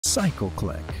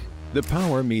CycleClick, the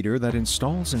power meter that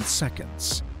installs in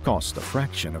seconds, costs a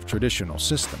fraction of traditional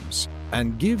systems,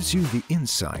 and gives you the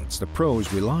insights the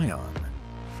pros rely on.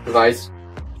 Device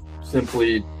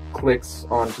simply clicks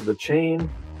onto the chain,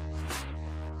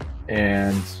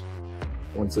 and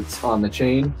once it's on the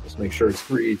chain, just make sure it's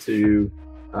free to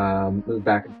move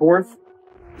back and forth.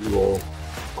 You will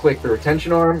click the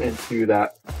retention arm into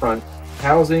that front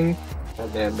housing,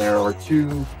 and then there are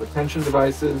two retention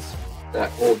devices that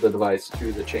hold the device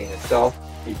to the chain itself,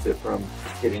 keeps it from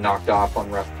getting knocked off on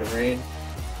rough terrain.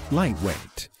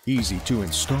 Lightweight, easy to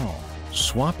install.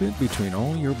 Swap it between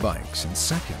all your bikes in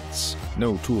seconds.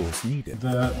 No tools needed.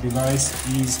 The device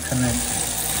is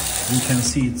connected. You can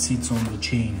see it sits on the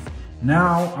chain.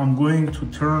 Now I'm going to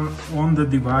turn on the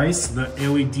device. The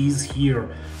LEDs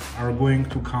here are going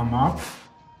to come up.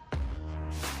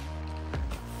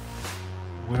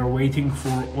 We're waiting for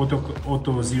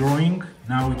auto zeroing.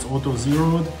 Now it's auto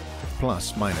zeroed.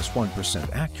 Plus minus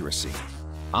 1% accuracy.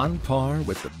 On par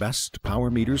with the best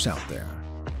power meters out there.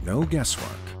 No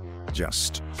guesswork,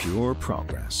 just pure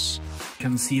progress. You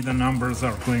can see the numbers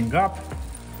are going up.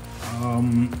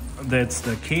 That's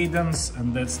the cadence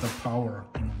and that's the power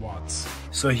in watts.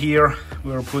 So here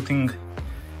we're putting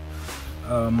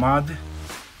mud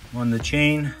on the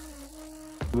chain.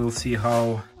 We'll see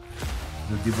how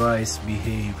the device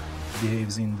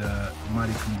behaves in the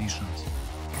muddy conditions.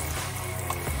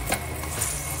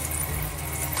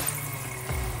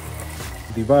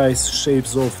 The device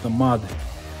shapes off the mud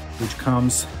which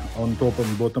comes on top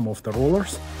and bottom of the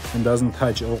rollers and doesn't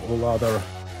touch all other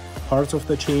parts of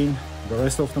the chain, the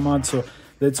rest of the mud, so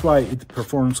that's why it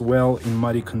performs well in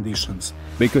muddy conditions.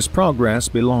 Because progress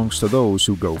belongs to those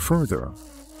who go further.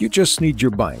 You just need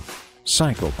your bike,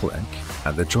 CycleClick,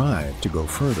 and the drive to go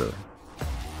further.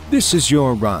 This is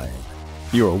your ride,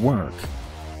 your work,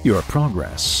 your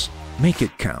progress. Make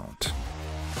it count.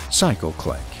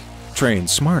 CycleClick. Train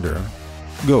smarter,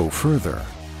 go further.